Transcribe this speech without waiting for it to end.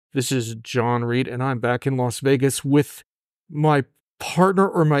This is Jon Reed, and I'm back in Las Vegas with my partner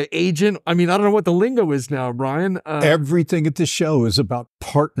or my agent. I mean, I don't know what the lingo is now, Brian. Everything at the show is about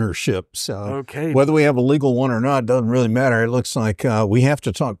partnerships. Okay. Whether we have a legal one or not doesn't really matter. It looks like we have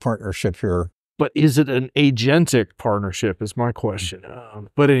to talk partnership here. But is it an agentic partnership is my question.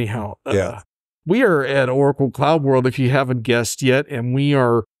 But anyhow, we are at Oracle CloudWorld, if you haven't guessed yet, and we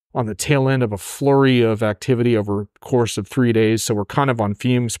are on the tail end of a flurry of activity over the course of 3 days. So we're kind of on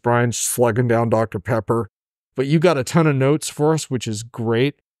fumes. Brian's slugging down Dr. Pepper. But you got a ton of notes for us, which is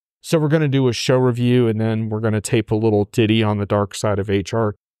great. So we're going to do a show review, and then we're going to tape a little ditty on the dark side of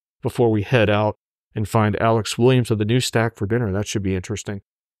HR before we head out and find Alex Williams of the New Stack for dinner. That should be interesting.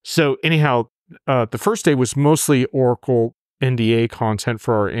 So anyhow, the first day was mostly Oracle NDA content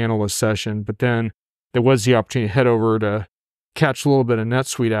for our analyst session, but then there was the opportunity to head over to catch a little bit of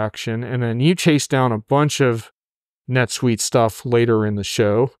NetSuite action. And then you chased down a bunch of NetSuite stuff later in the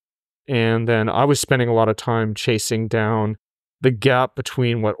show. And then I was spending a lot of time chasing down the gap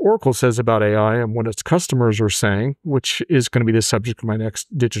between what Oracle says about AI and what its customers are saying, which is going to be the subject of my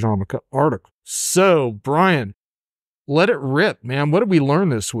next Diginomica article. So, Brian, let it rip, man. What did we learn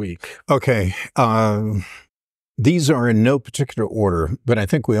this week? Okay. These are in no particular order, but I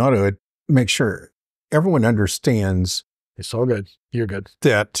think we ought to make sure everyone understands. It's all good. You're good.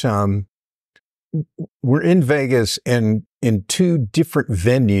 That we're in Vegas and in two different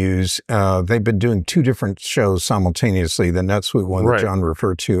venues. They've been doing two different shows simultaneously, the NetSuite one that Jon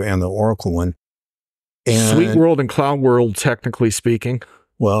referred to and the Oracle one. And SuiteWorld and CloudWorld, technically speaking.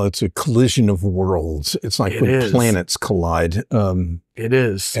 Well, it's a collision of worlds. It's like when planets collide. It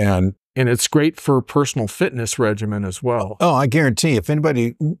is. And it's great for personal fitness regimen as well. Oh, I guarantee if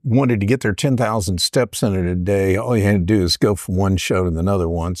anybody wanted to get their 10,000 steps in it a day, all you had to do is go from one show to another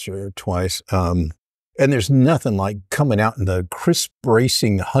once or twice. And there's nothing like coming out in the crisp,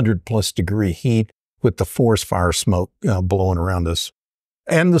 bracing 100+ degree heat with the forest fire smoke blowing around us.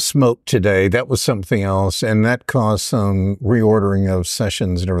 And the smoke today, that was something else. And that caused some reordering of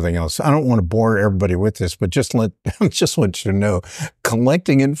sessions and everything else. I don't want to bore everybody with this, but just want you to know,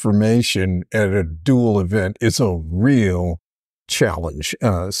 collecting information at a dual event is a real challenge.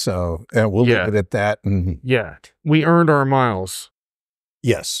 So we'll leave it at that. Yeah, we earned our miles.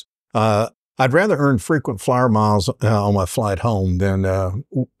 Yes. I'd rather earn frequent flyer miles on my flight home than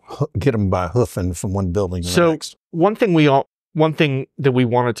get them by hoofing from one building to the next. One thing that we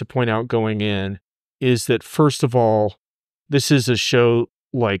wanted to point out going in is that, first of all, this is a show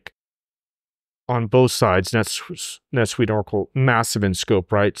like on both sides, NetSuite, Oracle, massive in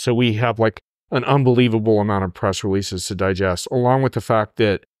scope, right? So we have like an unbelievable amount of press releases to digest, along with the fact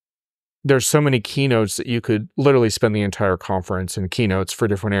that there's so many keynotes that you could literally spend the entire conference in keynotes for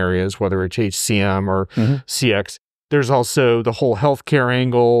different areas, whether it's HCM or CX. There's also the whole healthcare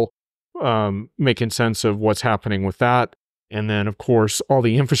angle, making sense of what's happening with that. And then, of course, all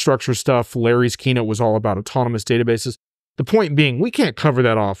the infrastructure stuff. Larry's keynote was all about autonomous databases. The point being, we can't cover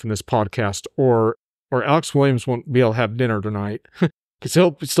that off in this podcast, or Alex Williams won't be able to have dinner tonight because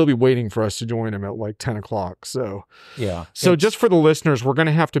he'll still be waiting for us to join him at like 10 o'clock. So, yeah. So just for the listeners, we're going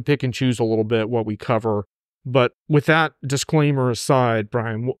to have to pick and choose a little bit what we cover. But with that disclaimer aside,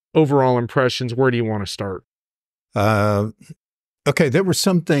 Brian, overall impressions, where do you want to start? Okay, there were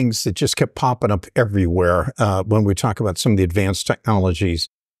some things that just kept popping up everywhere when we talk about some of the advanced technologies.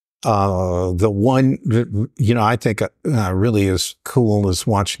 The one that, I think really is cool is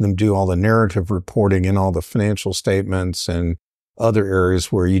watching them do all the narrative reporting and all the financial statements and other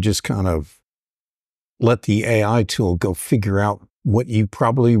areas where you just kind of let the AI tool go figure out what you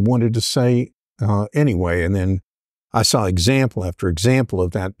probably wanted to say anyway. And then I saw example after example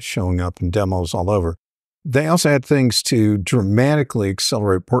of that showing up in demos all over. They also had things to dramatically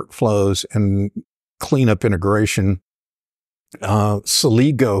accelerate workflows and clean up integration.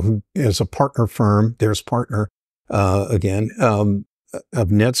 Soligo, who is a partner firm, there's partner of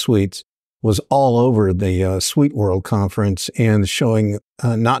NetSuite, was all over the SuiteWorld conference and showing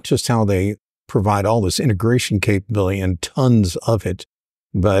not just how they provide all this integration capability and tons of it,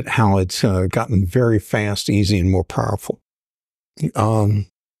 but how it's gotten very fast, easy, and more powerful.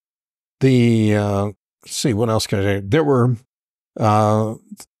 Let's see, what else can I do?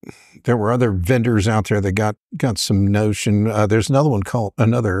 There were other vendors out there that got some notion. There's another one called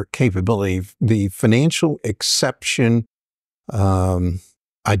another capability, the financial exception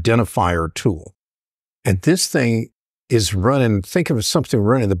identifier tool. And this thing is running, think of something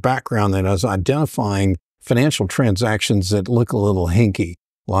running in the background that is identifying financial transactions that look a little hinky,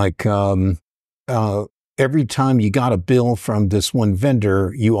 like every time you got a bill from this one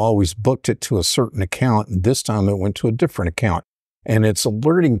vendor, you always booked it to a certain account. And this time it went to a different account. and it's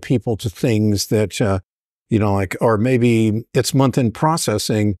alerting people to things that, like, or maybe it's month-end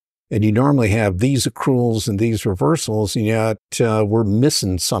processing, and you normally have these accruals and these reversals, and yet we're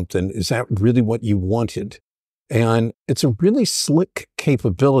missing something. Is that really what you wanted? And it's a really slick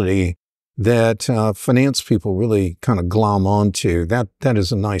capability that finance people really kind of glom onto. That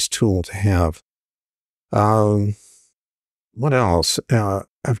is a nice tool to have. What else?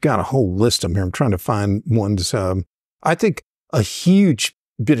 I've got a whole list of them here. I'm trying to find ones. I think a huge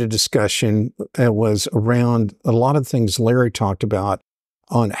bit of discussion was around a lot of things Larry talked about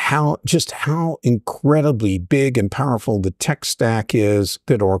on how incredibly big and powerful the tech stack is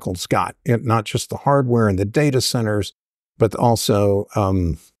that Oracle's got. And not just the hardware and the data centers, but also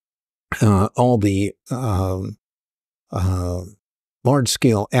all the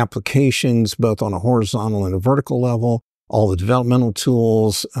large-scale applications, both on a horizontal and a vertical level, all the developmental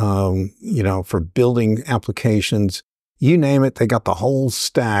tools, for building applications, you name it, they got the whole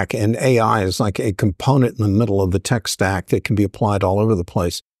stack, and AI is like a component in the middle of the tech stack that can be applied all over the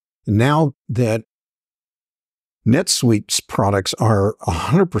place. Now that NetSuite's products are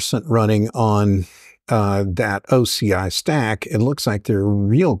 100% running on that OCI stack, it looks like they're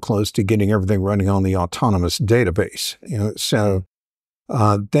real close to getting everything running on the autonomous database. So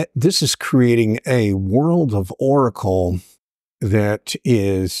this is creating a world of Oracle that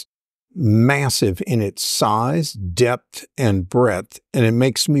is massive in its size, depth, and breadth. And it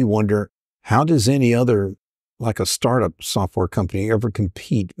makes me wonder, how does any other, like a startup software company, ever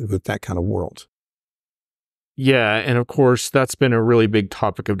compete with that kind of world? Yeah, and of course, that's been a really big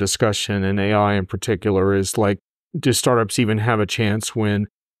topic of discussion, and AI in particular is like, do startups even have a chance when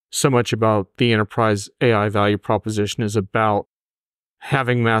so much about the enterprise AI value proposition is about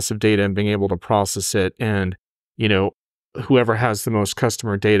having massive data and being able to process it, and whoever has the most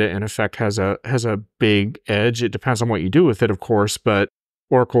customer data in effect has a big edge. It depends on what you do with it, of course, but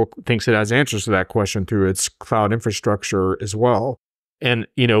Oracle thinks it has answers to that question through its cloud infrastructure as well. And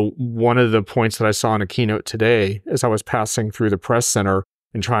one of the points that I saw in a keynote today, as I was passing through the press center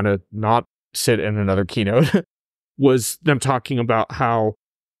and trying to not sit in another keynote, was them talking about how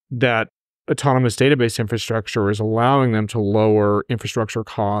that autonomous database infrastructure is allowing them to lower infrastructure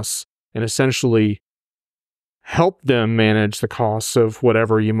costs and essentially help them manage the costs of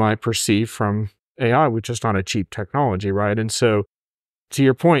whatever you might perceive from AI, which is not a cheap technology, right? And so, to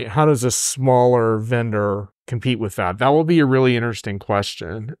your point, how does a smaller vendor compete with that? That will be a really interesting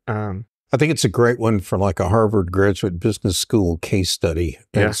question. I think it's a great one for like a Harvard graduate business school case study.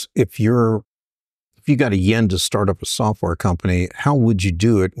 Yeah. If you got a yen to start up a software company, how would you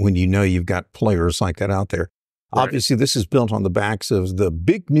do it when you've got players like that out there? Right. Obviously, this is built on the backs of the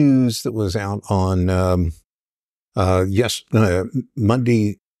big news that was out on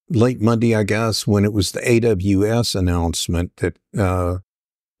Monday, late Monday, I guess, when it was the AWS announcement that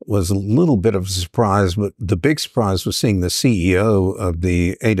was a little bit of a surprise. But the big surprise was seeing the CEO of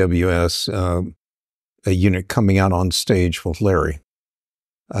the AWS unit coming out on stage with Larry.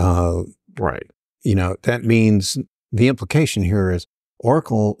 Right. That means the implication here is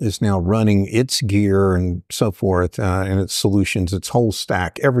Oracle is now running its gear and so forth, and its solutions, its whole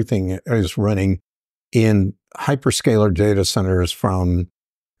stack, everything is running in hyperscaler data centers from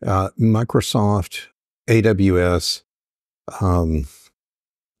Microsoft, AWS,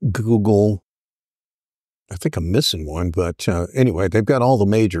 Google. I think I'm missing one, but anyway, they've got all the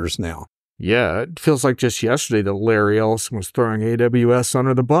majors now. Yeah, it feels like just yesterday that Larry Ellison was throwing AWS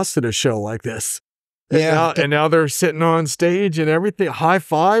under the bus at a show like this. Yeah. And now they're sitting on stage and everything, high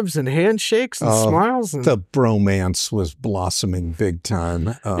fives and handshakes and smiles. And the bromance was blossoming big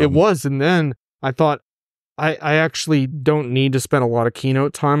time. It was. And then I thought, I actually don't need to spend a lot of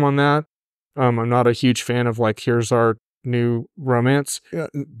keynote time on that. I'm not a huge fan of like, here's our new romance.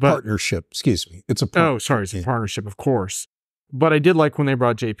 Partnership, excuse me. It's a partnership. Oh, sorry, it's a partnership, of course. But I did like when they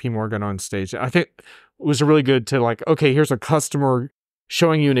brought JP Morgan on stage. I think it was really good to like, okay, here's a customer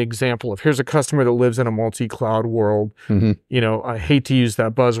showing you an example of here's a customer that lives in a multi-cloud world. Mm-hmm. I hate to use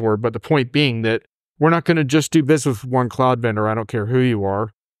that buzzword, but the point being that we're not going to just do business with one cloud vendor. I don't care who you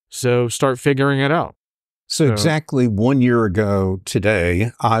are. So start figuring it out. So exactly 1 year ago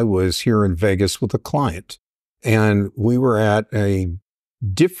today, I was here in Vegas with a client, and we were at a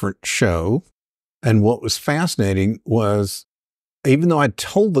different show. And what was fascinating was, even though I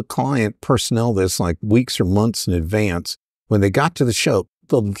told the client personnel this like weeks or months in advance, when they got to the show,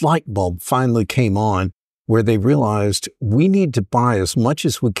 the light bulb finally came on where they realized we need to buy as much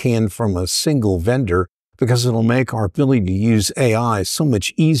as we can from a single vendor because it'll make our ability to use AI so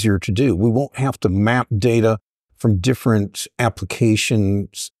much easier to do. We won't have to map data from different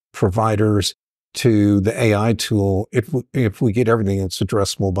applications providers. to the AI tool if we get everything that's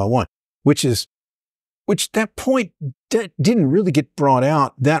addressable by one, which that point didn't really get brought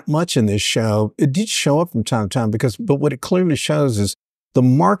out that much in this show. It did show up from time to time but what it clearly shows is the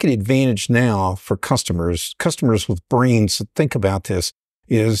market advantage now for customers with brains that think about this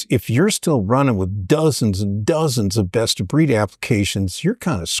is if you're still running with dozens and dozens of best of breed applications, you're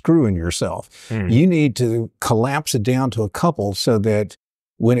kind of screwing yourself. You need to collapse it down to a couple so that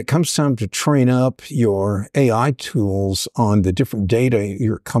when it comes time to train up your AI tools on the different data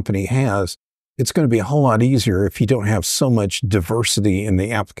your company has, it's going to be a whole lot easier if you don't have so much diversity in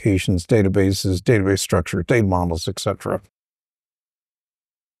the applications, databases, database structure, data models, etc.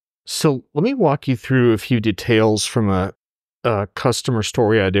 So let me walk you through a few details from a customer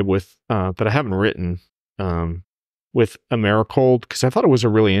story I did with that I haven't written with Americold, because I thought it was a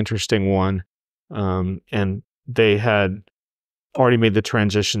really interesting one, and they had already made the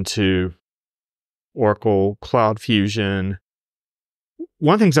transition to Oracle Cloud Fusion.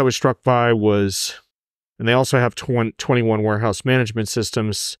 One of the things I was struck by was, and they also have 21 warehouse management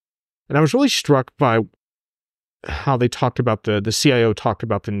systems, and I was really struck by how they talked about the CIO talked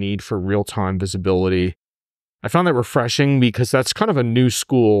about the need for real-time visibility. I found that refreshing because that's kind of a new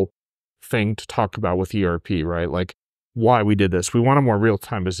school thing to talk about with ERP, right? Like why we did this. We wanted more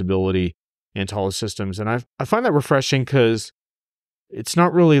real-time visibility into all the systems. And I find that refreshing because it's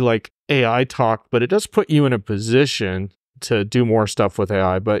not really like AI talk, but it does put you in a position to do more stuff with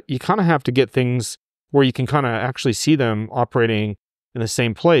AI. But you kind of have to get things where you can kind of actually see them operating in the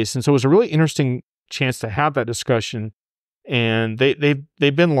same place. And so it was a really interesting chance to have that discussion. And they've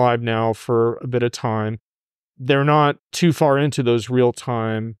been live now for a bit of time. They're not too far into those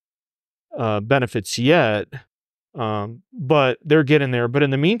real-time benefits yet, but they're getting there. But in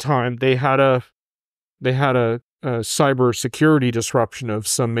the meantime, they had a cyber security disruption of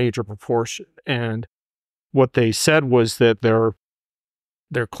some major proportion, and what they said was that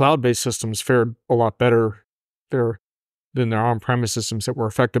their cloud-based systems fared a lot better than their on-premise systems that were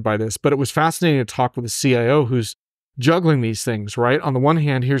affected by this. But it was fascinating to talk with the CIO who's juggling these things, right? On the one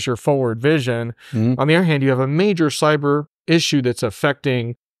hand, here's your forward vision. On the other hand, you have a major cyber issue that's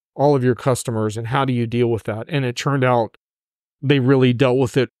affecting all of your customers, and how do you deal with that? And it turned out they really dealt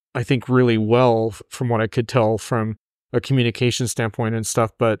with it, I think, really well from what I could tell from a communication standpoint and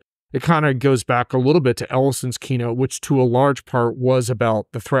stuff. But it kind of goes back a little bit to Ellison's keynote, which to a large part was about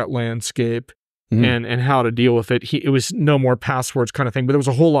the threat landscape and how to deal with it. It was no more passwords kind of thing, but there was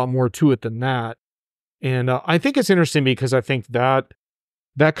a whole lot more to it than that. And I think it's interesting because I think that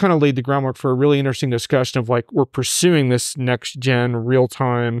kind of laid the groundwork for a really interesting discussion of like, we're pursuing this next gen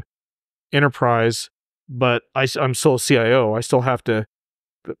real-time enterprise, but I'm still a CIO. I still have to,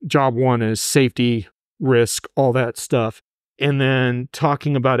 job one is safety, risk, all that stuff. And then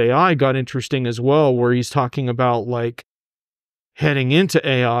talking about AI got interesting as well, where he's talking about like heading into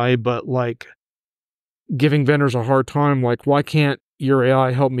AI, but like giving vendors a hard time. Like, why can't your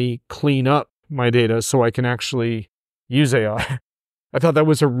AI help me clean up my data so I can actually use AI? I thought that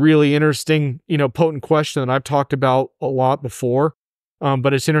was a really interesting, potent question that I've talked about a lot before,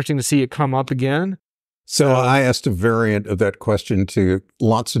 but it's interesting to see it come up again. So I asked a variant of that question to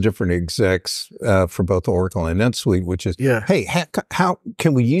lots of different execs for both Oracle and NetSuite, which is, hey, how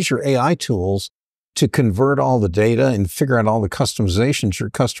can we use your AI tools to convert all the data and figure out all the customizations your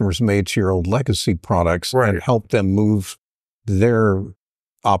customers made to your old legacy products and help them move their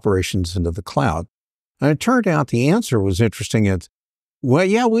operations into the cloud? And it turned out the answer was interesting. It's, well,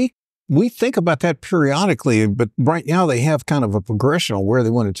 yeah, we think about that periodically, but right now they have kind of a progression on where they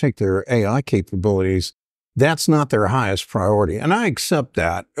want to take their AI capabilities. That's not their highest priority. And I accept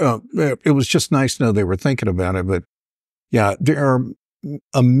that. It was just nice to know they were thinking about it. But yeah, there are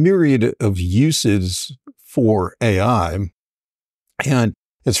a myriad of uses for AI. And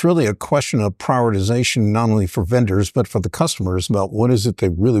it's really a question of prioritization, not only for vendors, but for the customers about what is it they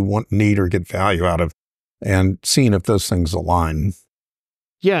really want, need, or get value out of, and seeing if those things align.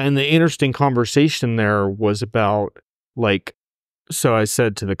 Yeah, and the interesting conversation there was about, like, so I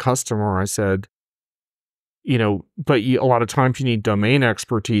said to the customer, I said, but a lot of times you need domain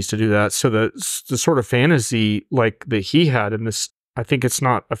expertise to do that. So the sort of fantasy like that he had in this, I think it's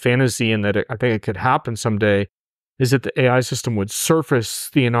not a fantasy in that I think it could happen someday, is that the AI system would surface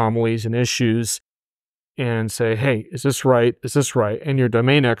the anomalies and issues and say, hey, is this right? Is this right? And your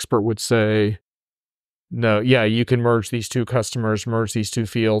domain expert would say, no, yeah, you can merge these two customers, merge these two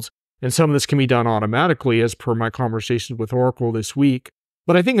fields. And some of this can be done automatically as per my conversations with Oracle this week.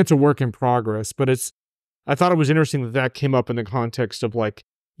 But I think it's a work in progress. But I thought it was interesting that came up in the context of like,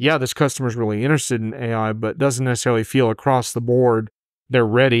 yeah, this customer is really interested in AI, but doesn't necessarily feel across the board they're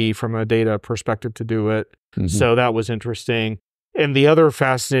ready from a data perspective to do it. So that was interesting. And the other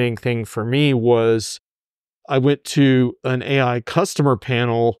fascinating thing for me was I went to an AI customer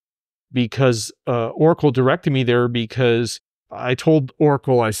panel because Oracle directed me there because I told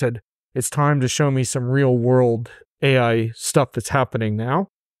Oracle, I said, it's time to show me some real world AI stuff that's happening now,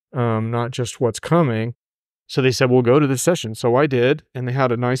 not just what's coming. So they said, we'll go to this session. So I did, and they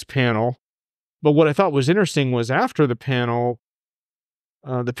had a nice panel. But what I thought was interesting was after the panel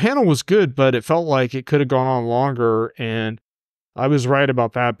was good, but it felt like it could have gone on longer. And I was right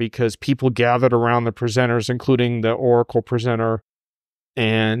about that because people gathered around the presenters, including the Oracle presenter.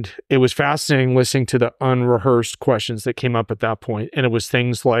 And it was fascinating listening to the unrehearsed questions that came up at that point. And it was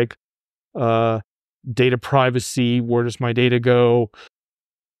things like data privacy, where does my data go?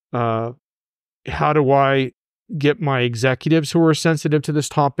 How do I get my executives who are sensitive to this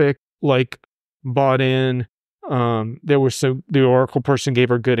topic, like, bought in? The Oracle person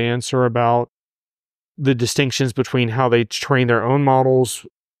gave a good answer about the distinctions between how they train their own models,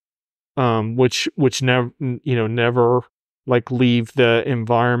 which never like leave the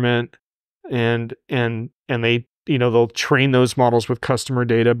environment, and they, they'll train those models with customer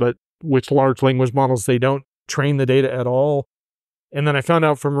data, but which large language models they don't train the data at all. And then I found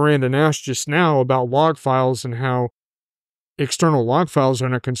out from Miranda Nash just now about log files and how external log files are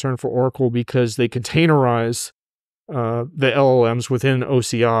not a concern for Oracle because they containerize the LLMs within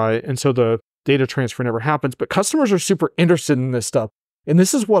OCI, and so the data transfer never happens. But customers are super interested in this stuff. And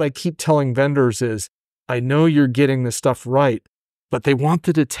this is what I keep telling vendors is, I know you're getting this stuff right, but they want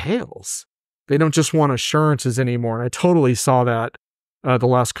the details. They don't just want assurances anymore. And I totally saw that the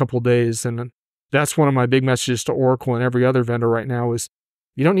last couple of days. And that's one of my big messages to Oracle and every other vendor right now is,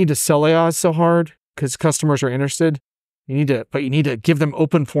 you don't need to sell AI so hard because customers are interested. You need to give them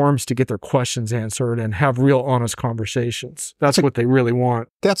open forums to get their questions answered and have real honest conversations. That's what they really want.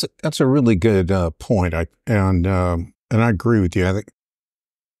 That's a really good point. And I agree with you.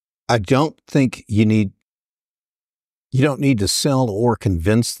 I don't think you don't need to sell or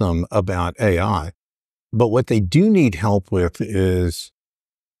convince them about AI, but what they do need help with is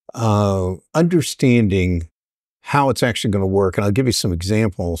understanding how it's actually going to work. And I'll give you some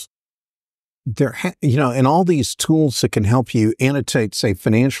examples. And all these tools that can help you annotate, say,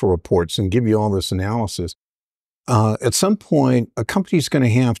 financial reports and give you all this analysis. At some point, a company's going to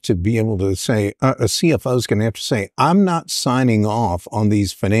have to be able to say, a CFO is going to have to say, I'm not signing off on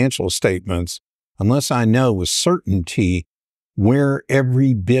these financial statements unless I know with certainty where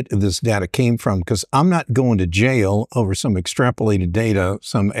every bit of this data came from, because I'm not going to jail over some extrapolated data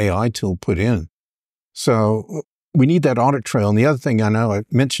some AI tool put in. So we need that audit trail. And the other thing, I know I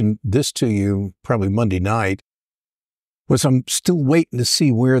mentioned this to you probably Monday night, was I'm still waiting to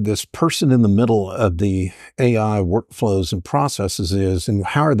see where this person in the middle of the AI workflows and processes is, and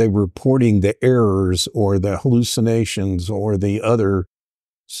how are they reporting the errors or the hallucinations or the other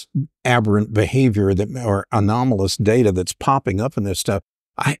aberrant behavior or anomalous data that's popping up in this stuff.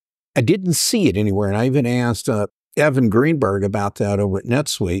 I didn't see it anywhere. And I even asked Evan Greenberg about that over at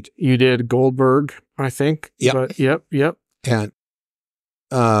NetSuite. You did Goldberg, I think. Yep. But yep. And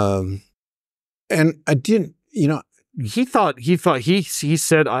I didn't, he said,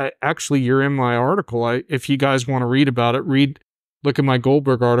 you're in my article. If you guys want to read about it, look at my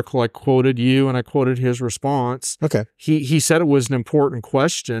Goldberg article. I quoted you and I quoted his response. Okay. He said it was an important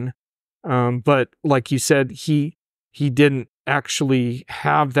question. But like you said, he didn't actually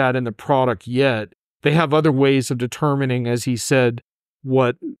have that in the product yet. They have other ways of determining, as he said,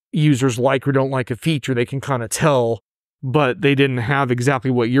 what users like or don't like a feature. They can kind of tell, but they didn't have exactly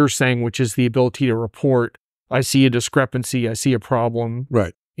what you're saying, which is the ability to report, I see a discrepancy, I see a problem.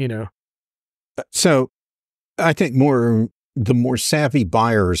 Right. So I think the more savvy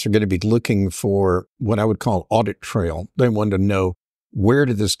buyers are going to be looking for what I would call audit trail. They want to know, where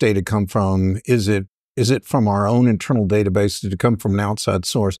did this data come from? Is it from our own internal database? Did it come from an outside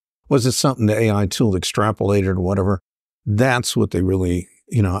source? Was it something the AI tool extrapolated or whatever? That's what they really,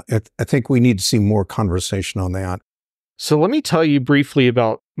 I think we need to see more conversation on that. So let me tell you briefly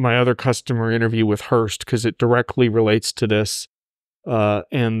about my other customer interview with Hearst, because it directly relates to this.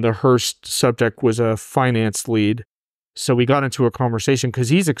 And the Hearst subject was a finance lead. So we got into a conversation because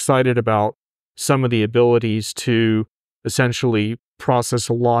he's excited about some of the abilities to essentially process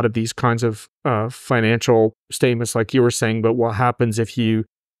a lot of these kinds of financial statements, like you were saying, but what happens if you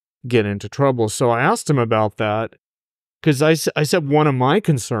get into trouble? So I asked him about that, because I said one of my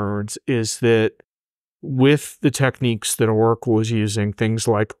concerns is that with the techniques that Oracle is using, things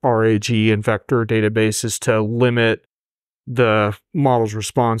like RAG and vector databases to limit the model's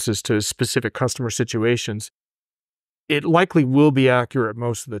responses to specific customer situations, it likely will be accurate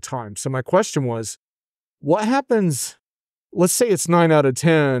most of the time. So my question was, what happens, let's say it's 9 out of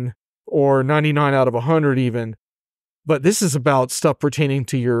 10 or 99 out of 100 even, but this is about stuff pertaining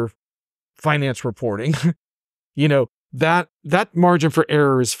to your finance reporting. That margin for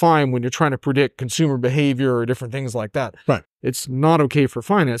error is fine when you're trying to predict consumer behavior or different things like that. Right. It's not okay for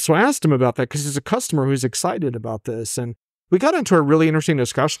finance. So I asked him about that because he's a customer who's excited about this. And we got into a really interesting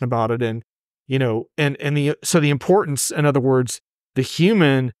discussion about it. And, so the importance, in other words, the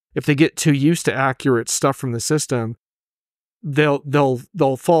human, if they get too used to accurate stuff from the system,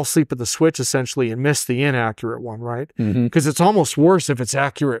 they'll fall asleep at the switch essentially and miss the inaccurate one, right? Because it's almost worse if it's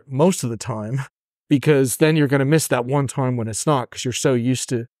accurate most of the time, because then you're going to miss that one time when it's not, because you're so used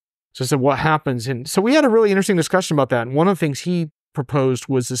to. So I said, what happens? And so we had a really interesting discussion about that. And one of the things he proposed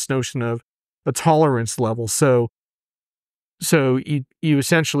was this notion of a tolerance level. So you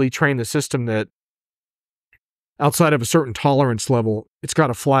essentially train the system that outside of a certain tolerance level, it's got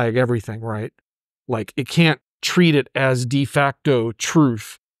to flag everything, right? Like it can't treat it as de facto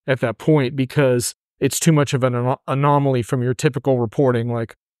truth at that point because it's too much of an anomaly from your typical reporting,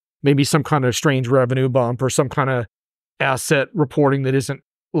 like maybe some kind of strange revenue bump or some kind of asset reporting that isn't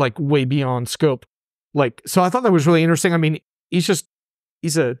like way beyond scope. So I thought that was really interesting. I mean, he's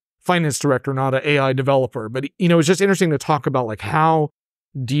a finance director, not an AI developer, but it's just interesting to talk about like how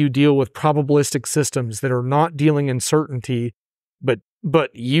do you deal with probabilistic systems that are not dealing in certainty,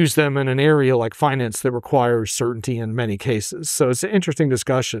 but use them in an area like finance that requires certainty in many cases. So it's an interesting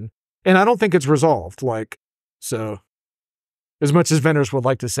discussion. And I don't think it's resolved, so as much as vendors would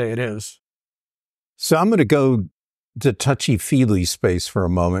like to say it is. So I'm going to go to touchy-feely space for a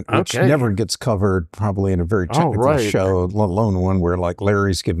moment, which never gets covered probably in a very technical show, let alone one where like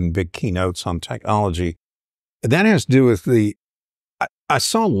Larry's giving big keynotes on technology. That has to do with I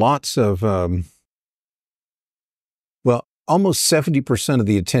saw lots of, almost 70% of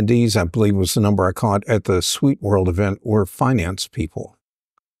the attendees, I believe was the number I caught at the SuiteWorld event, were finance people.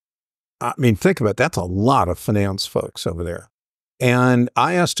 I mean, think about it. That's a lot of finance folks over there. And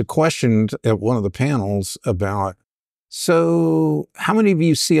I asked a question at one of the panels about, so how many of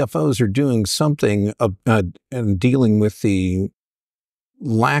you CFOs are doing something and dealing with the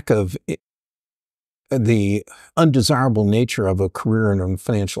lack of the undesirable nature of a career in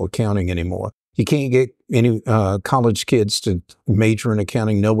financial accounting anymore? You can't get any college kids to major in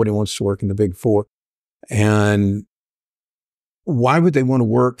accounting. Nobody wants to work in the Big Four. And why would they want to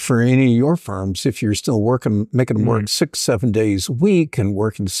work for any of your firms if you're still making them work 6-7 days a week and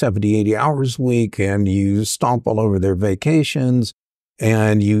working 70, 80 hours a week, and you stomp all over their vacations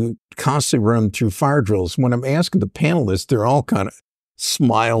and you constantly run through fire drills? When I'm asking the panelists, they're all kind of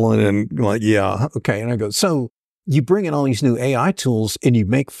smiling and like, yeah, okay. And I go, so you bring in all these new AI tools and you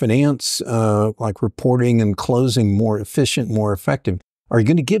make finance, like reporting and closing, more efficient, more effective. Are you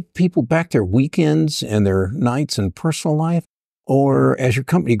going to give people back their weekends and their nights and personal life? Or as your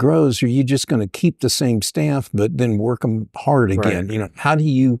company grows, are you just going to keep the same staff, but then work them hard again? Right. How do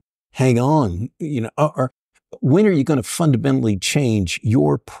you hang on? Or when are you going to fundamentally change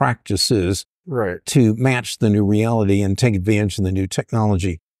your practices to match the new reality and take advantage of the new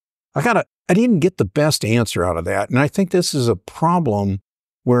technology? I didn't get the best answer out of that. And I think this is a problem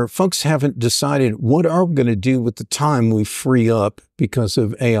where folks haven't decided what are we going to do with the time we free up because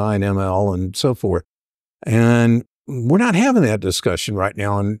of AI and ML and so forth. And we're not having that discussion right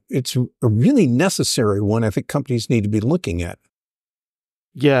now. And it's a really necessary one I think companies need to be looking at.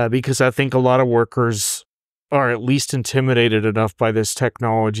 Yeah, because I think a lot of workers are at least intimidated enough by this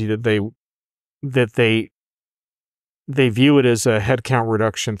technology that they view it as a headcount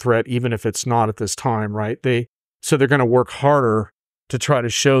reduction threat, even if it's not at this time, right? So they're going to work harder to try to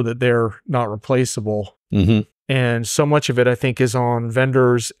show that they're not replaceable. And so much of it, I think, is on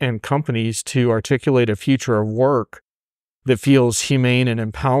vendors and companies to articulate a future of work that feels humane and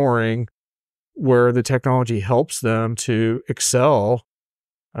empowering, where the technology helps them to excel.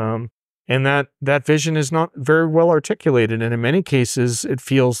 And that vision is not very well articulated. And in many cases, it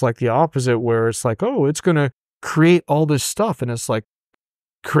feels like the opposite, where it's like, oh, it's going to create all this stuff. And it's like,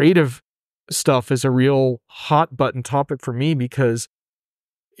 creative stuff is a real hot button topic for me, because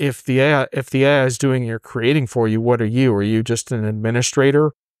if the AI is doing your creating for you, what are you? Are you just an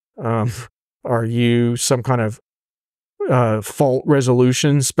administrator? Are you some kind of fault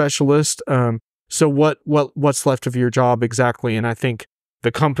resolution specialist? So what's left of your job exactly? And I think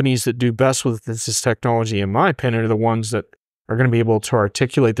the companies that do best with this technology, in my opinion, are the ones that are going to be able to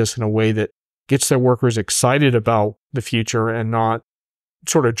articulate this in a way that gets their workers excited about the future and not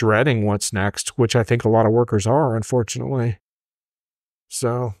sort of dreading what's next, which I think a lot of workers are, unfortunately.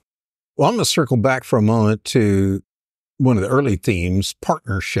 So, well, I'm going to circle back for a moment to one of the early themes,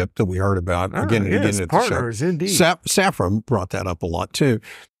 partnership that we heard about. Again, yes, at partners, the show. indeed. Safran brought that up a lot too.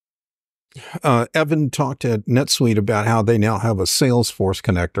 Evan talked at NetSuite about how they now have a Salesforce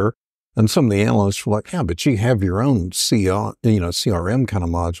connector, and some of the analysts were like, "Yeah, but you have your own CRM kind of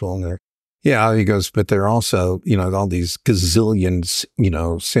module in there." Yeah, he goes, but they're also, all these gazillions,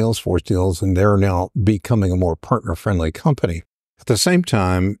 Salesforce deals, and they're now becoming a more partner-friendly company. At the same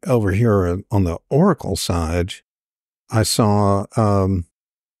time, over here on the Oracle side, I saw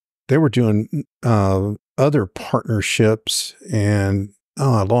they were doing other partnerships, and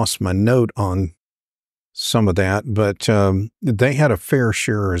I lost my note on some of that, but they had a fair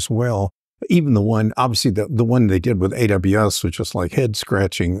share as well. Even the one, obviously, the one they did with AWS was just like head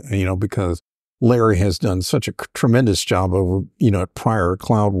scratching, because Larry has done such a tremendous job over, at prior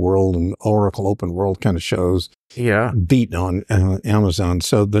CloudWorld and Oracle Open World kind of shows. Yeah. Beaten on Amazon.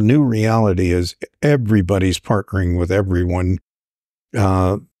 So the new reality is everybody's partnering with everyone.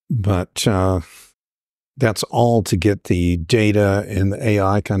 But that's all to get the data and the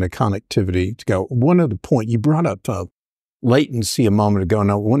AI kind of connectivity to go. One of the point you brought up latency a moment ago,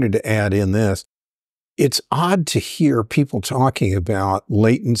 and I wanted to add in this. It's odd to hear people talking about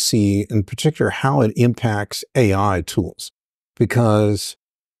latency, in particular, how it impacts AI tools, because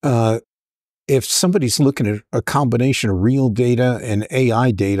if somebody's looking at a combination of real data and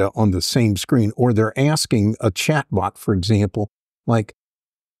AI data on the same screen, or they're asking a chatbot, for example, like,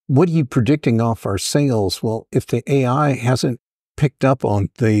 what are you predicting off our sales? Well, if the AI hasn't picked up on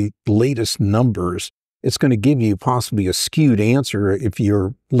the latest numbers, it's going to give you possibly a skewed answer if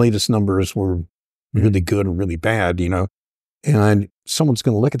your latest numbers were really good or really bad, and someone's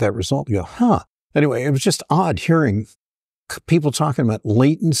going to look at that result and go, huh. Anyway, it was just odd hearing people talking about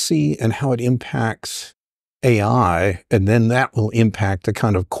latency and how it impacts AI, and then that will impact the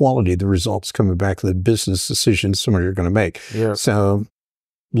kind of quality of the results coming back to the business decisions somebody are going to make. Yeah. So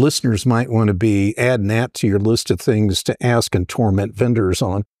listeners might want to be adding that to your list of things to ask and torment vendors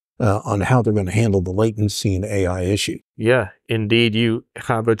on how they're going to handle the latency and AI issue. Yeah, indeed. You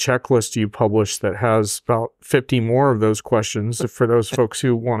have a checklist you publish that has about 50 more of those questions for those folks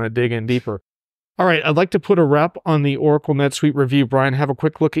who want to dig in deeper. All right, I'd like to put a wrap on the Oracle NetSuite review. Brian, have a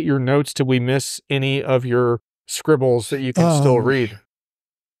quick look at your notes. Did we miss any of your scribbles that you can still read?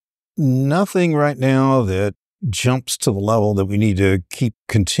 Nothing right now that jumps to the level that we need to keep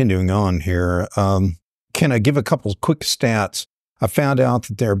continuing on here. Can I give a couple quick stats? I found out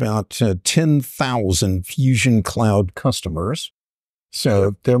that there are about 10,000 Fusion Cloud customers.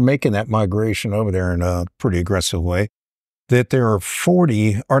 So they're making that migration over there in a pretty aggressive way. That there are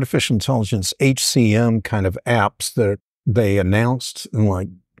 40 artificial intelligence HCM kind of apps that they announced in like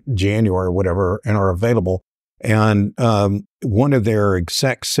January or whatever and are available. And one of their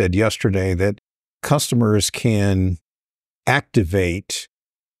execs said yesterday that customers can activate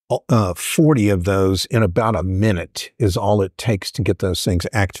 40 of those in about a minute is all it takes to get those things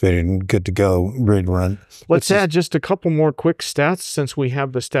activated and good to go, ready to run. Let's add just a couple more quick stats since we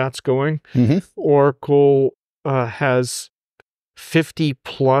have the stats going. Oracle has 50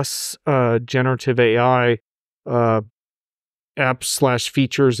 plus generative AI apps /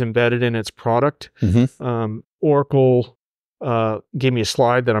 features embedded in its product. Oracle gave me a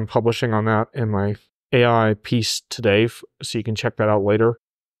slide that I'm publishing on that in my AI piece today, so you can check that out later.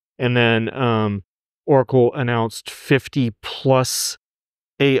 And then Oracle announced 50 plus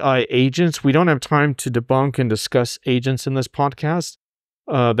AI agents. We don't have time to debunk and discuss agents in this podcast.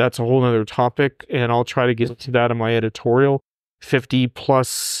 That's a whole other topic, and I'll try to get to that in my editorial. 50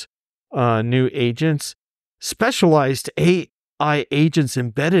 plus new agents, specialized AI agents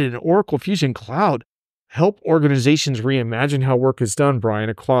embedded in Oracle Fusion Cloud, help organizations reimagine how work is done, Brian,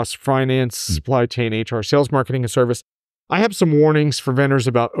 across finance, supply chain, HR, sales, marketing, and service. I have some warnings for vendors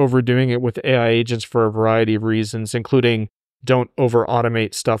about overdoing it with AI agents for a variety of reasons, including don't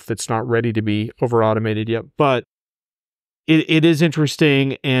over-automate stuff that's not ready to be over-automated yet. But it is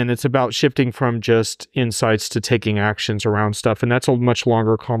interesting, and it's about shifting from just insights to taking actions around stuff. And that's a much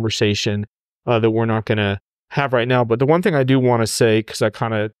longer conversation that we're not going to have right now. But the one thing I do want to say, because I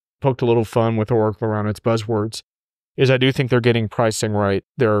kind of poked a little fun with Oracle around its buzzwords, is I do think they're getting pricing right.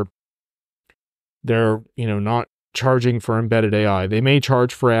 They're not charging for embedded AI. They may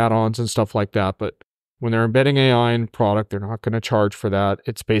charge for add-ons and stuff like that, but when they're embedding AI in product, they're not going to charge for that.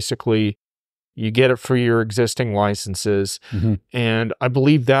 It's basically you get it for your existing licenses. And I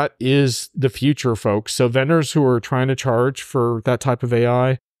believe that is the future, folks. So vendors who are trying to charge for that type of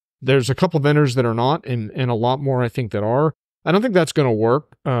AI, there's a couple vendors that are not, and a lot more I think that are. I don't think that's going to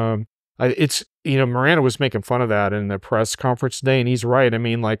work. Miranda was making fun of that in the press conference today, and he's right. I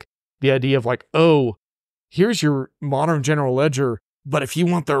mean, like the idea of like, oh, here's your modern general ledger, but if you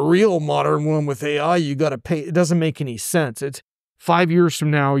want the real modern one with AI, you got to pay. It doesn't make any sense. It's 5 years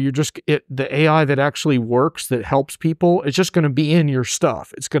from now, the AI that actually works, that helps people, it's just going to be in your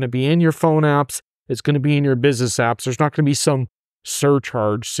stuff. It's going to be in your phone apps. It's going to be in your business apps. There's not going to be some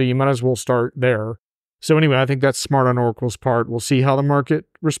surcharge. So you might as well start there. So anyway, I think that's smart on Oracle's part. We'll see how the market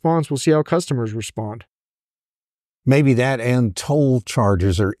responds. We'll see how customers respond. Maybe that and toll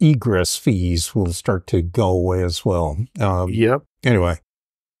charges or egress fees will start to go away as well. Yep. Anyway,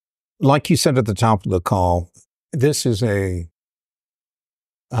 like you said at the top of the call, this was a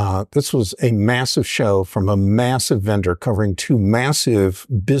massive show from a massive vendor covering 2 massive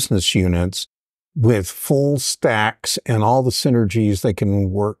business units with full stacks and all the synergies that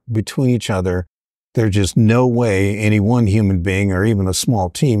can work between each other. There's just no way any one human being or even a small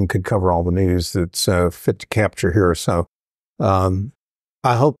team could cover all the news that's fit to capture here. So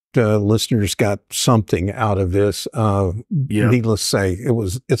I hope listeners got something out of this. Needless to say,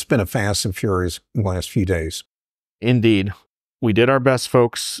 it's been a fast and furious last few days. Indeed. We did our best,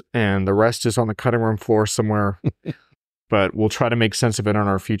 folks, and the rest is on the cutting room floor somewhere. But we'll try to make sense of it on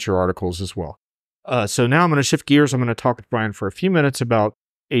our future articles as well. So now I'm going to shift gears. I'm going to talk with Brian for a few minutes about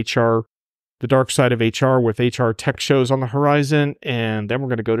HR, the dark side of HR with HR tech shows on the horizon, and then we're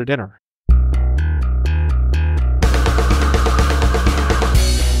going to go to dinner.